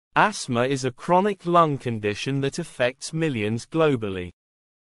Asthma is a chronic lung condition that affects millions globally.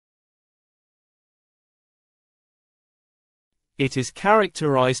 It is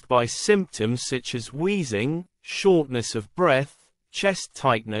characterized by symptoms such as wheezing, shortness of breath, chest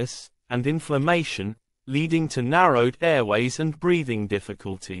tightness, and inflammation, leading to narrowed airways and breathing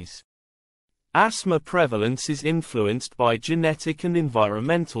difficulties. Asthma prevalence is influenced by genetic and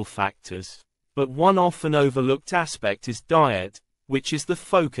environmental factors, but one often overlooked aspect is diet, which is the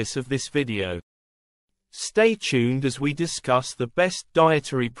focus of this video. Stay tuned as we discuss the best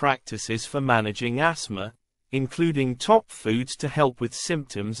dietary practices for managing asthma, including top foods to help with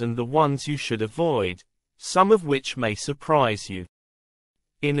symptoms and the ones you should avoid, some of which may surprise you.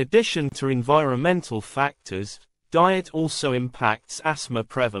 In addition to environmental factors, diet also impacts asthma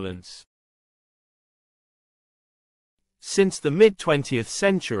prevalence. Since the mid-20th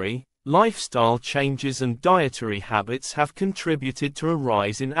century, lifestyle changes and dietary habits have contributed to a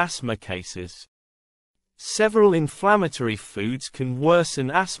rise in asthma cases. Several inflammatory foods can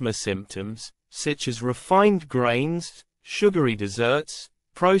worsen asthma symptoms, such as refined grains, sugary desserts,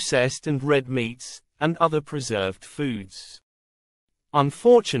 processed and red meats, and other preserved foods.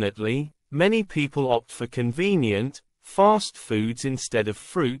 Unfortunately, many people opt for convenient, fast foods instead of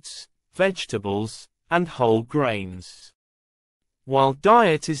fruits, vegetables, and whole grains. While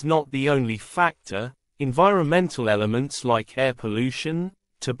diet is not the only factor, environmental elements like air pollution,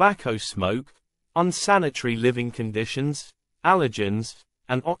 tobacco smoke, unsanitary living conditions, allergens,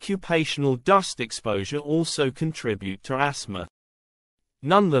 and occupational dust exposure also contribute to asthma.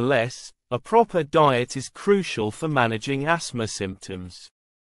 Nonetheless, a proper diet is crucial for managing asthma symptoms.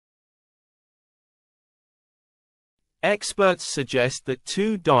 Experts suggest that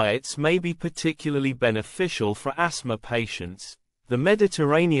two diets may be particularly beneficial for asthma patients: the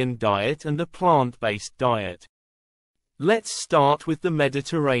Mediterranean diet and a plant-based diet. Let's start with the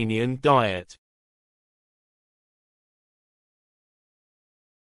Mediterranean diet.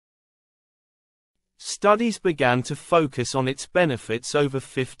 Studies began to focus on its benefits over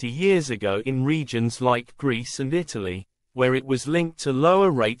 50 years ago in regions like Greece and Italy, where it was linked to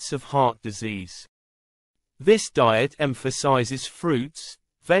lower rates of heart disease. This diet emphasizes fruits,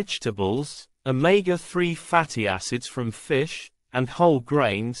 vegetables, omega-3 fatty acids from fish, and whole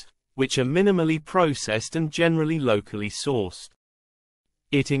grains, which are minimally processed and generally locally sourced.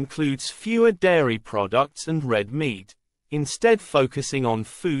 It includes fewer dairy products and red meat, instead focusing on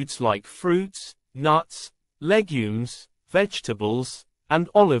foods like fruits, nuts, legumes, vegetables, and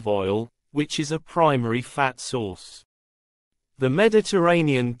olive oil, which is a primary fat source. The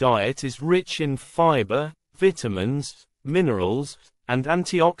Mediterranean diet is rich in fiber, vitamins, minerals, and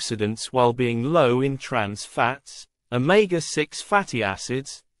antioxidants while being low in trans fats, omega-6 fatty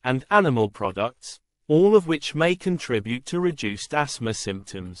acids, and animal products, all of which may contribute to reduced asthma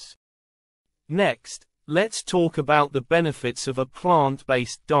symptoms. Next, let's talk about the benefits of a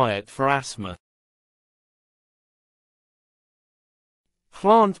plant-based diet for asthma.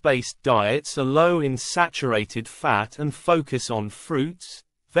 Plant-based diets are low in saturated fat and focus on fruits,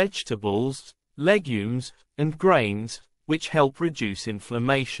 vegetables, legumes, and grains, which help reduce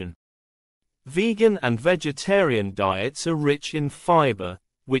inflammation. Vegan and vegetarian diets are rich in fiber,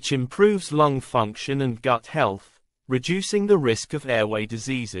 which improves lung function and gut health, reducing the risk of airway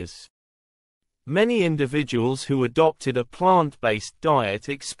diseases. Many individuals who adopted a plant-based diet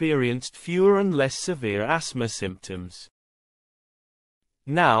experienced fewer and less severe asthma symptoms.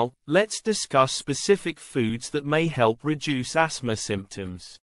 Now, let's discuss specific foods that may help reduce asthma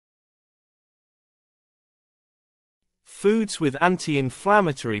symptoms. Foods with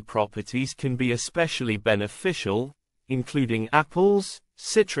anti-inflammatory properties can be especially beneficial, including apples,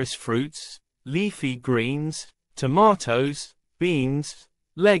 citrus fruits, leafy greens, tomatoes, beans,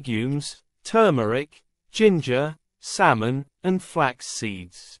 legumes, turmeric, ginger, salmon, and flax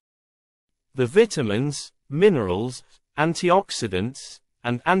seeds. The vitamins, minerals, antioxidants,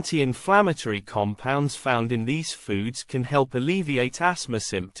 and anti-inflammatory compounds found in these foods can help alleviate asthma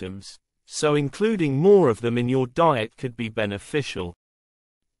symptoms, so including more of them in your diet could be beneficial.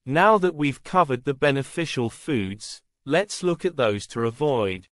 Now that we've covered the beneficial foods, let's look at those to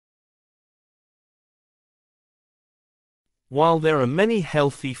avoid. While there are many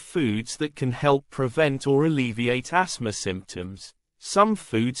healthy foods that can help prevent or alleviate asthma symptoms, some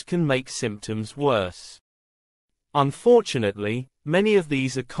foods can make symptoms worse. Unfortunately, many of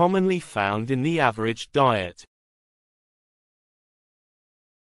these are commonly found in the average diet.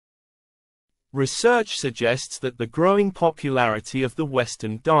 Research suggests that the growing popularity of the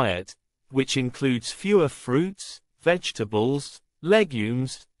Western diet, which includes fewer fruits, vegetables,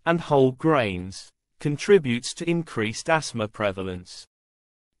 legumes, and whole grains, contributes to increased asthma prevalence.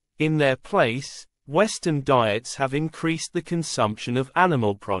 In their place, Western diets have increased the consumption of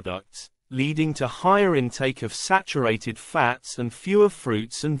animal products, leading to higher intake of saturated fats and fewer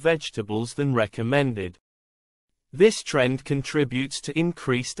fruits and vegetables than recommended. This trend contributes to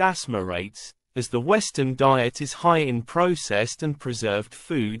increased asthma rates, as the Western diet is high in processed and preserved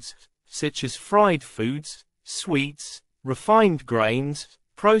foods, such as fried foods, sweets, refined grains,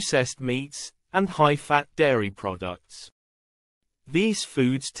 processed meats, and high-fat dairy products. These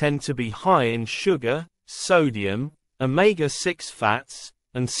foods tend to be high in sugar, sodium, omega-6 fats,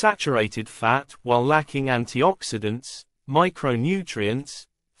 and saturated fat while lacking antioxidants, micronutrients,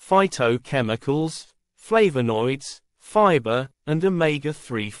 phytochemicals, flavonoids, fiber, and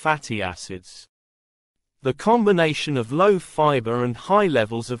omega-3 fatty acids. The combination of low fiber and high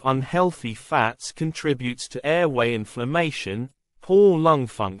levels of unhealthy fats contributes to airway inflammation, poor lung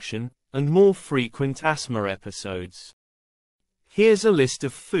function, and more frequent asthma episodes. Here's a list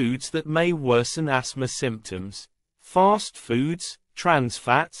of foods that may worsen asthma symptoms: fast foods, trans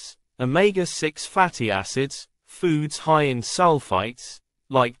fats, omega-6 fatty acids, foods high in sulfites,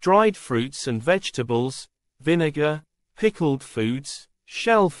 like dried fruits and vegetables, vinegar, pickled foods,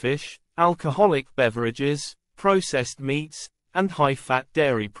 shellfish, alcoholic beverages, processed meats, and high-fat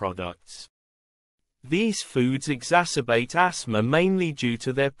dairy products. These foods exacerbate asthma mainly due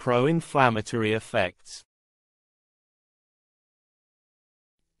to their pro-inflammatory effects.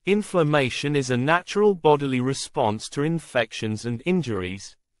 Inflammation is a natural bodily response to infections and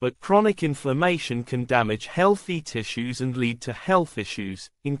injuries, but chronic inflammation can damage healthy tissues and lead to health issues,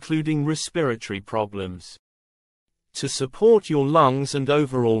 including respiratory problems. To support your lungs and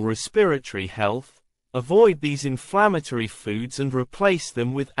overall respiratory health, avoid these inflammatory foods and replace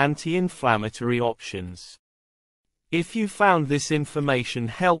them with anti-inflammatory options. If you found this information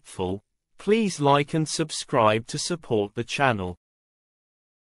helpful, please like and subscribe to support the channel.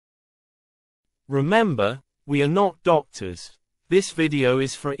 Remember, we are not doctors. This video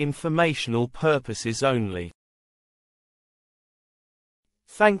is for informational purposes only.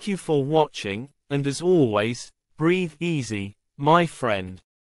 Thank you for watching, and as always, breathe easy, my friend.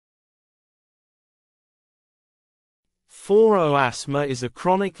 4. Asthma is a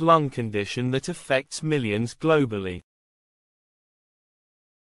chronic lung condition that affects millions globally.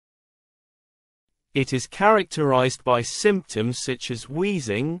 It is characterized by symptoms such as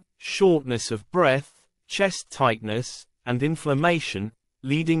wheezing, shortness of breath, chest tightness, and inflammation,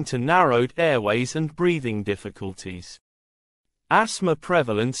 leading to narrowed airways and breathing difficulties. Asthma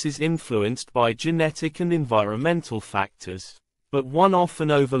prevalence is influenced by genetic and environmental factors, but one often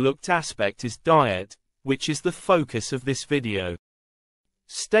overlooked aspect is diet, which is the focus of this video.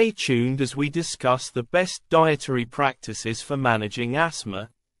 Stay tuned as we discuss the best dietary practices for managing asthma,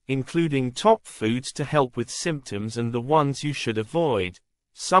 including top foods to help with symptoms and the ones you should avoid,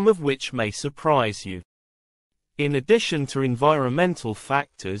 some of which may surprise you. In addition to environmental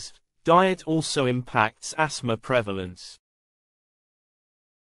factors, diet also impacts asthma prevalence.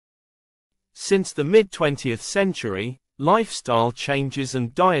 Since the mid-20th century, lifestyle changes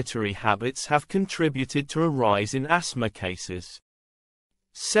and dietary habits have contributed to a rise in asthma cases.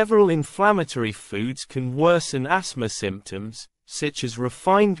 Several inflammatory foods can worsen asthma symptoms, such as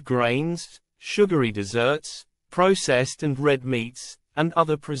refined grains, sugary desserts, processed and red meats, and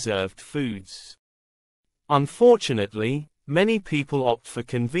other preserved foods. Unfortunately, many people opt for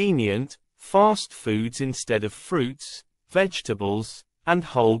convenient, fast foods instead of fruits, vegetables, and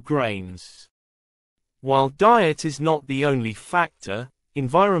whole grains. While diet is not the only factor,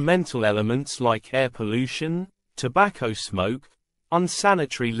 environmental elements like air pollution, tobacco smoke,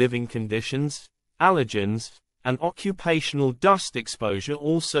 unsanitary living conditions, allergens, and occupational dust exposure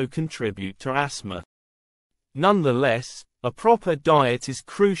also contribute to asthma. Nonetheless, a proper diet is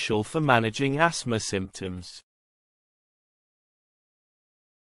crucial for managing asthma symptoms.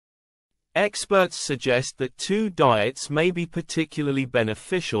 Experts suggest that two diets may be particularly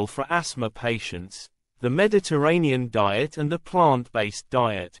beneficial for asthma patients: the Mediterranean diet and a plant-based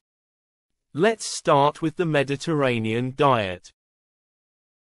diet. Let's start with the Mediterranean diet.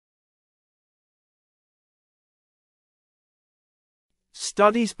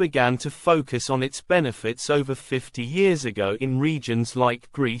 Studies began to focus on its benefits over 50 years ago in regions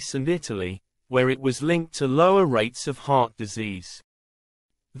like Greece and Italy, where it was linked to lower rates of heart disease.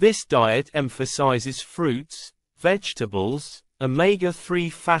 This diet emphasizes fruits, vegetables,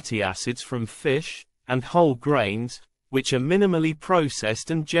 omega-3 fatty acids from fish, and whole grains, which are minimally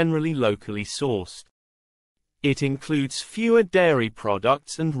processed and generally locally sourced. It includes fewer dairy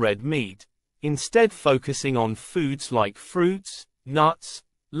products and red meat, instead focusing on foods like fruits, nuts,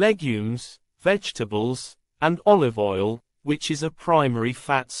 legumes, vegetables, and olive oil, which is a primary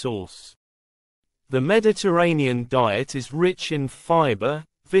fat source. The Mediterranean diet is rich in fiber,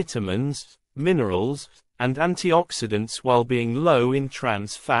 vitamins, minerals, and antioxidants while being low in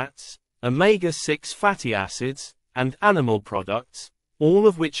trans fats, omega-6 fatty acids, and animal products, all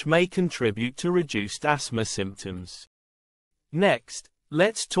of which may contribute to reduced asthma symptoms. Next,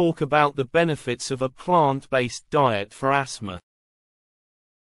 let's talk about the benefits of a plant-based diet for asthma.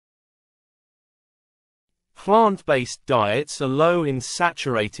 Plant-based diets are low in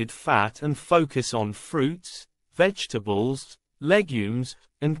saturated fat and focus on fruits, vegetables, legumes,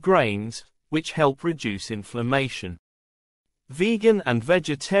 and grains, which help reduce inflammation. Vegan and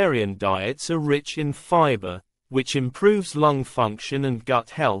vegetarian diets are rich in fiber, which improves lung function and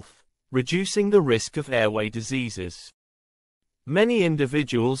gut health, reducing the risk of airway diseases. Many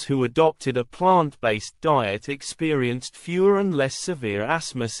individuals who adopted a plant-based diet experienced fewer and less severe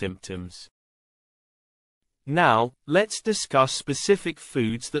asthma symptoms. Now, let's discuss specific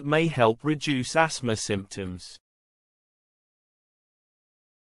foods that may help reduce asthma symptoms.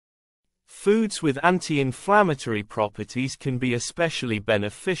 Foods with anti-inflammatory properties can be especially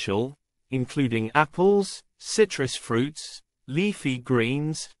beneficial, including apples, citrus fruits, leafy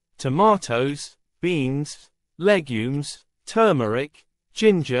greens, tomatoes, beans, legumes, turmeric,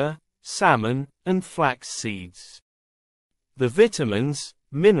 ginger, salmon, and flax seeds. The vitamins,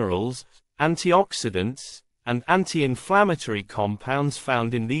 minerals, antioxidants, and anti-inflammatory compounds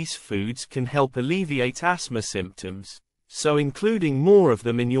found in these foods can help alleviate asthma symptoms, so including more of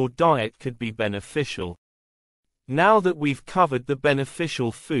them in your diet could be beneficial. Now that we've covered the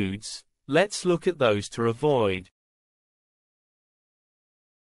beneficial foods, let's look at those to avoid.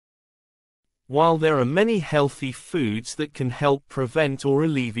 While there are many healthy foods that can help prevent or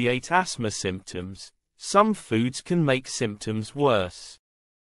alleviate asthma symptoms, some foods can make symptoms worse.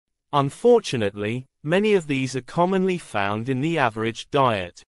 Unfortunately, many of these are commonly found in the average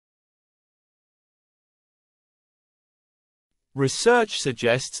diet. Research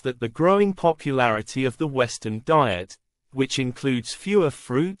suggests that the growing popularity of the Western diet, which includes fewer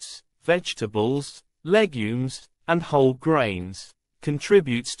fruits, vegetables, legumes, and whole grains,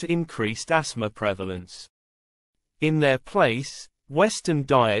 contributes to increased asthma prevalence. In their place, Western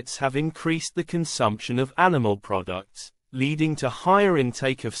diets have increased the consumption of animal products, leading to higher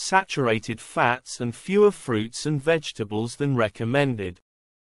intake of saturated fats and fewer fruits and vegetables than recommended.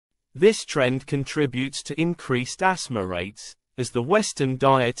 This trend contributes to increased asthma rates, as the Western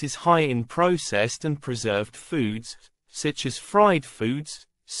diet is high in processed and preserved foods, such as fried foods,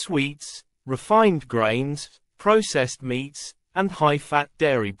 sweets, refined grains, processed meats, and high-fat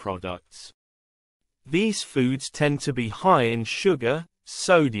dairy products. These foods tend to be high in sugar,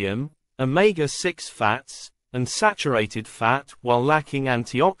 sodium, omega-6 fats, and saturated fat while lacking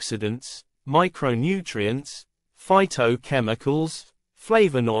antioxidants, micronutrients, phytochemicals,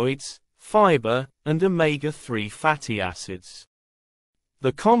 flavonoids, fiber, and omega-3 fatty acids.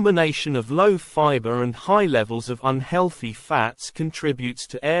 The combination of low fiber and high levels of unhealthy fats contributes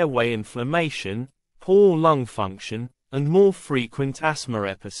to airway inflammation, poor lung function, and more frequent asthma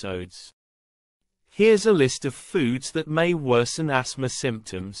episodes. Here's a list of foods that may worsen asthma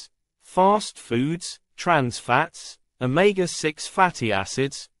symptoms: fast foods, trans fats, omega-6 fatty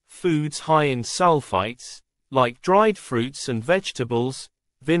acids, foods high in sulfites, like dried fruits and vegetables,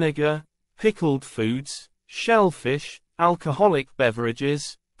 vinegar, pickled foods, shellfish, alcoholic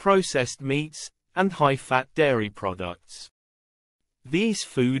beverages, processed meats, and high-fat dairy products. These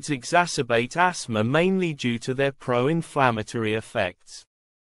foods exacerbate asthma mainly due to their pro-inflammatory effects.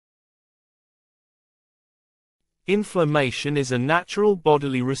 Inflammation is a natural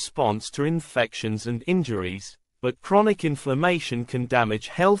bodily response to infections and injuries, but chronic inflammation can damage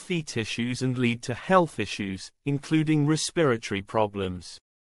healthy tissues and lead to health issues, including respiratory problems.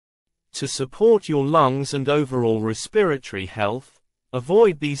 To support your lungs and overall respiratory health,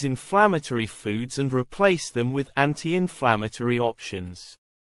 avoid these inflammatory foods and replace them with anti-inflammatory options.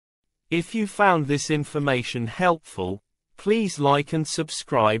 If you found this information helpful, please like and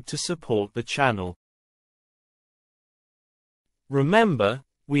subscribe to support the channel. Remember,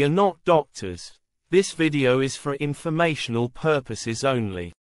 we are not doctors. This video is for informational purposes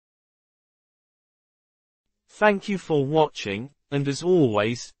only. Thank you for watching, and as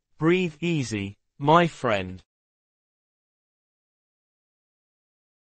always, breathe easy, my friend.